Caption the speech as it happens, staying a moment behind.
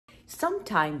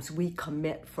Sometimes we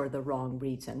commit for the wrong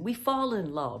reason. We fall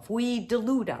in love. We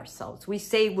delude ourselves. We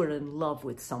say we're in love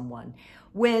with someone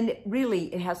when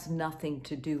really it has nothing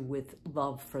to do with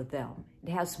love for them. It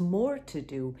has more to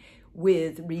do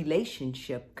with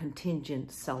relationship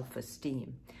contingent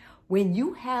self-esteem. When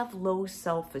you have low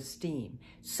self-esteem,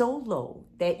 so low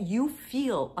that you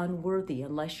feel unworthy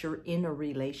unless you're in a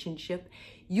relationship,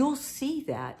 you'll see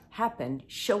that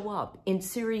show up in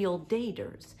serial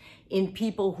daters, in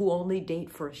people who only date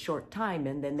for a short time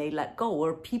and then they let go,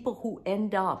 or people who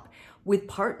end up with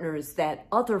partners that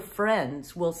other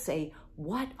friends will say,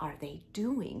 what are they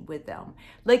doing with them?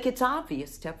 Like, it's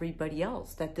obvious to everybody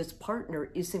else that this partner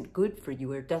isn't good for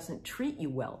you or doesn't treat you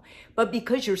well. But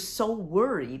because you're so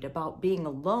worried about being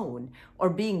alone or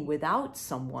being without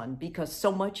someone, because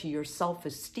so much of your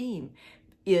self-esteem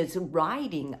is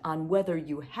riding on whether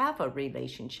you have a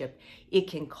relationship, it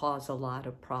can cause a lot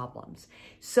of problems.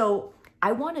 So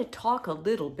I want to talk a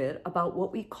little bit about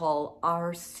what we call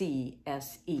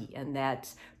RCSE, and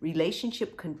that's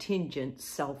relationship contingent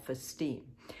self-esteem.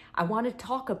 I want to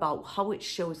talk about how it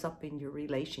shows up in your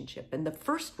relationship. And the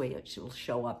first way it will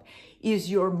show up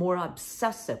is you're more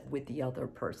obsessive with the other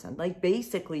person. Like,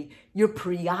 basically, you're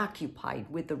preoccupied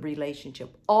with the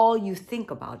relationship. All you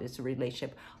think about is a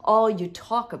relationship. All you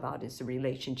talk about is a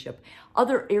relationship.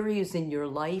 Other areas in your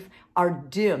life are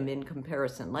dim in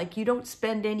comparison. Like, you don't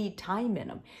spend any time in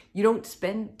them. You don't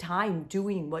spend time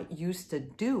doing what you used to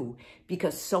do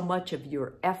because so much of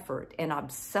your effort and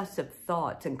obsessive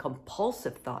thoughts and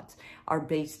compulsive thoughts are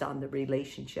based on the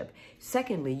relationship.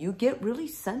 Secondly, you get really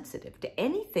sensitive to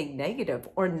anything negative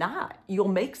or not. You'll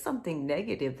make something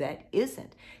negative that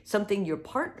isn't something your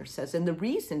partner says. And the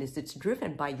reason is it's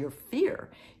driven by your fear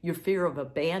of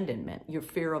abandonment, your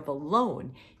fear of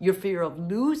alone, your fear of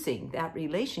losing that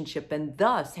relationship and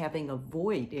thus having a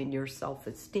void in your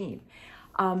self-esteem.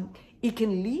 It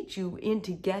can lead you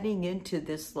into getting into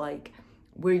this, like,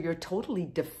 where you're totally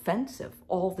defensive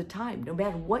all the time. No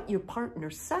matter what your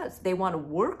partner says, they want to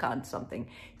work on something.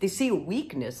 They see a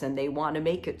weakness and they want to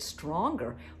make it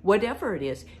stronger. Whatever it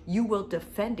is, you will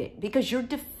defend it because you're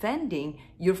defending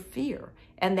your fear.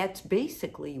 And that's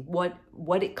basically what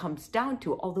it comes down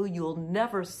to, although you'll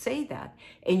never say that,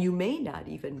 and you may not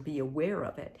even be aware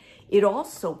of it. It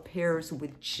also pairs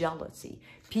with jealousy.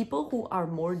 People who are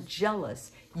more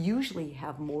jealous usually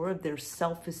have more of their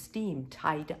self-esteem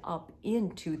tied up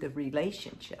into the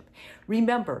relationship.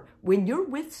 Remember, when you're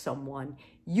with someone,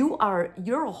 you're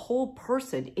a whole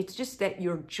person. It's just that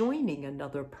you're joining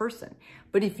another person.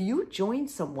 But if you join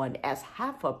someone as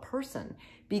half a person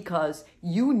because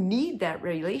you need that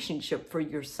relationship for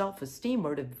your self-esteem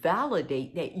or to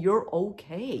validate that you're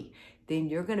okay, then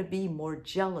you're going to be more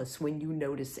jealous when you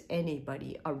notice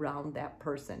anybody around that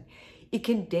person. It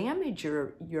can damage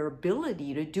your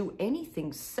ability to do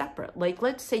anything separate. Like,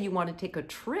 let's say you want to take a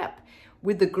trip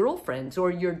with the girlfriends,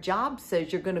 or your job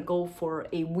says you're going to go for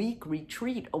a week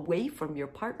retreat away from your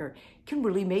partner. It can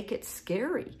really make it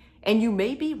scary, and you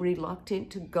may be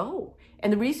reluctant to go.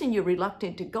 And the reason you're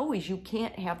reluctant to go is you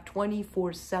can't have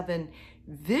 24/7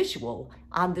 visual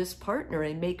on this partner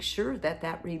and make sure that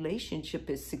that relationship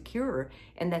is secure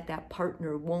and that that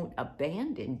partner won't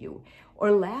abandon you.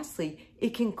 Or lastly,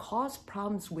 it can cause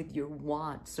problems with your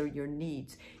wants or your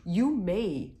needs. You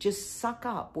may just suck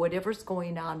up whatever's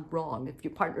going on wrong. If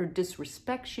your partner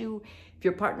disrespects you, if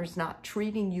your partner's not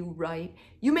treating you right,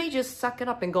 you may just suck it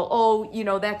up and go, oh, you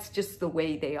know, that's just the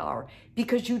way they are,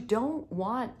 because you don't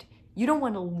want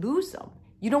to lose them.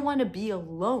 You don't want to be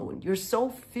alone. You're so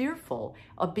fearful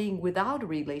of being without a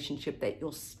relationship that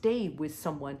you'll stay with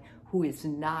someone who is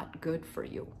not good for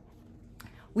you.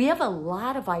 We have a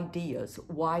lot of ideas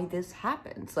why this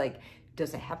happens. Like,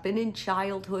 does it happen in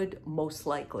childhood? Most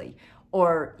likely.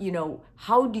 Or, you know,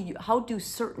 how do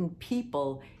certain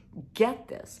people get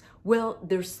this? Well,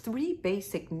 there's three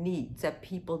basic needs that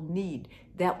people need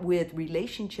that with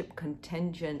relationship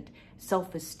contingent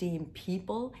self-esteem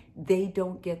people, they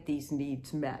don't get these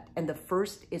needs met. And the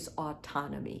first is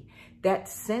autonomy. That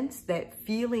sense, that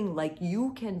feeling like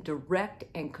you can direct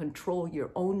and control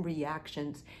your own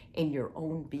reactions and your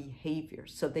own behavior.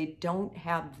 So they don't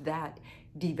have that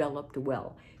developed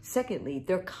well. Secondly,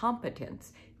 their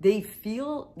competence. They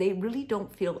really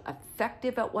don't feel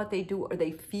effective at what they do, or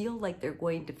they feel like they're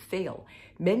going to fail.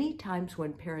 Many times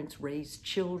when parents raise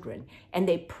children and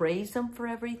they praise them for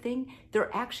everything,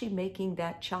 they're actually making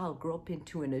that child grow up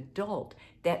into an adult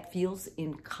that feels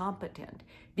incompetent,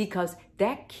 because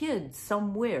that kid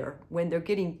somewhere, when they're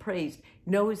getting praised,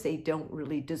 knows they don't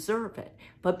really deserve it.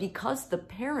 But because the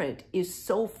parent is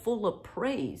so full of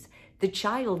praise, the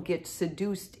child gets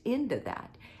seduced into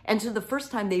that. And so the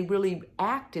first time they really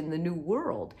act in the new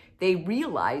world, they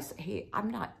realize, hey, I'm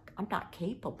not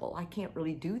capable. I can't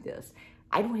really do this.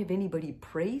 I don't have anybody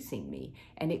praising me,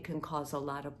 and it can cause a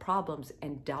lot of problems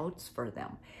and doubts for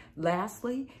them.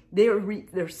 Lastly,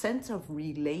 their sense of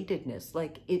relatedness,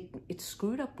 like it's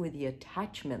screwed up with the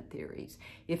attachment theories.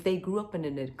 If they grew up in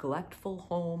a neglectful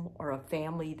home or a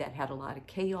family that had a lot of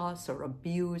chaos or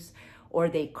abuse, or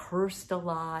they cursed a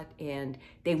lot and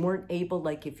they weren't able,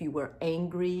 like if you were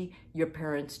angry, your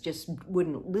parents just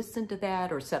wouldn't listen to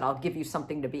that or said, I'll give you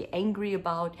something to be angry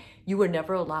about. You were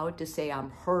never allowed to say, I'm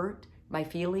hurt. My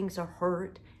feelings are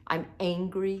hurt, I'm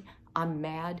angry, I'm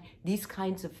mad. These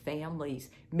kinds of families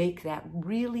make that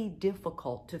really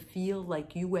difficult to feel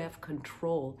like you have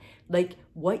control, like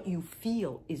what you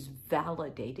feel is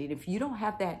validated. If you don't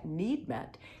have that need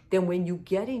met, then when you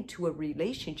get into a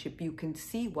relationship, you can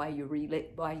see why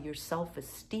your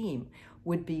self-esteem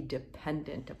would be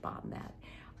dependent upon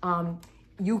that.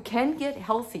 You can get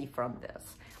healthy from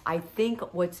this. I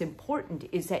think what's important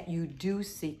is that you do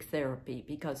seek therapy,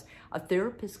 because a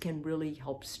therapist can really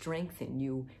help strengthen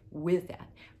you with that.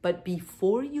 But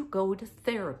before you go to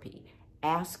therapy,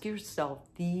 ask yourself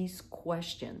these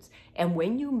questions. And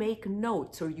when you make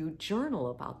notes or you journal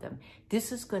about them,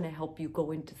 this is going to help you go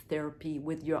into therapy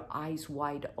with your eyes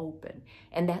wide open.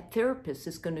 And that therapist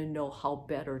is going to know how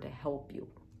better to help you.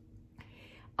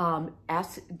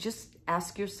 Just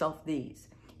ask yourself these.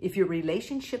 If your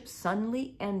relationship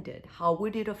suddenly ended, how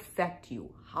would it affect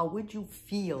you? How would you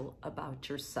feel about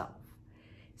yourself?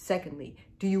 Secondly,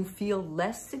 do you feel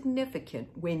less significant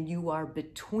when you are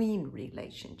between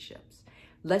relationships?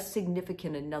 Less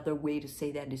significant, another way to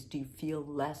say that is, do you feel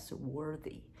less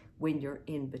worthy when you're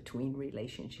in between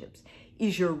relationships?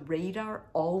 Is your radar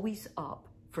always up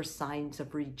for signs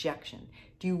of rejection?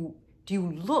 Do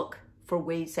you look for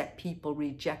ways that people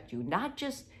reject you? Not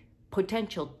just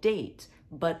potential dates,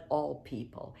 but all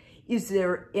people. Is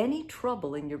there any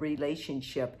trouble in your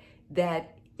relationship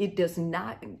that it does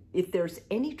not, if there's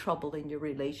any trouble in your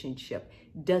relationship,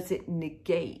 does it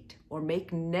negate or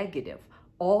make negative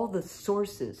all the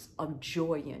sources of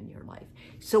joy in your life?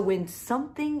 So when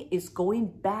something is going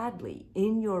badly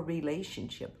in your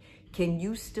relationship, can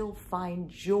you still find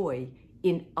joy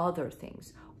in other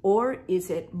things? Or is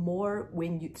it more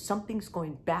when something's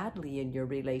going badly in your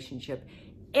relationship,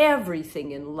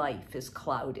 everything in life is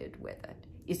clouded with it?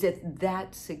 Is it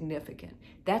that significant?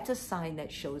 That's a sign that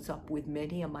shows up with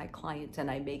many of my clients, and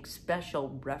I make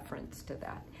special reference to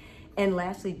that. And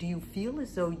lastly, do you feel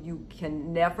as though you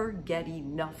can never get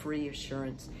enough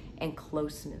reassurance and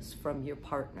closeness from your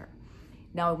partner?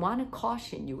 Now, I want to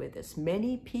caution you with this.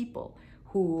 Many people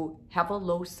who have a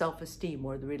low self-esteem,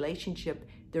 or the relationship,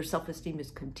 their self-esteem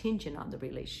is contingent on the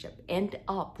relationship, end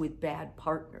up with bad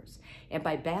partners. And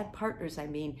by bad partners, I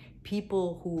mean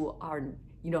people who are,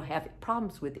 have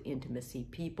problems with intimacy,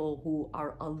 people who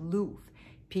are aloof,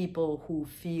 people who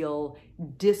feel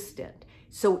distant.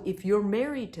 So if you're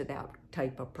married to that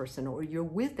type of person, or you're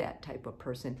with that type of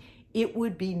person, it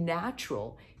would be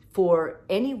natural for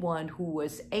anyone who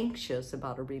was anxious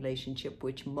about a relationship,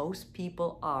 which most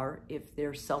people are if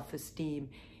their self-esteem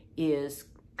is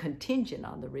contingent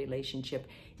on the relationship,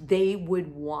 they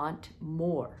would want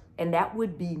more. And that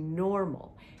would be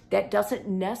normal. That doesn't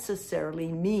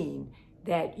necessarily mean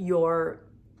that you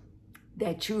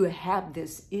have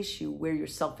this issue where your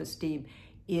self-esteem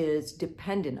is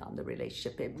dependent on the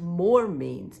relationship. It more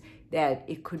means that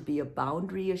it could be a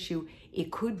boundary issue.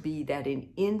 It could be that an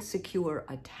insecure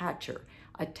attacher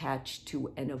attached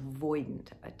to an avoidant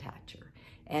attacher.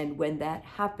 And when that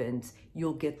happens,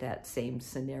 you'll get that same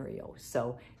scenario.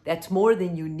 So that's more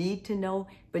than you need to know,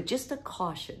 but just a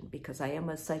caution, because I am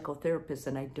a psychotherapist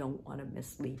and I don't want to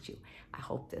mislead you. I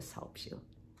hope this helps you.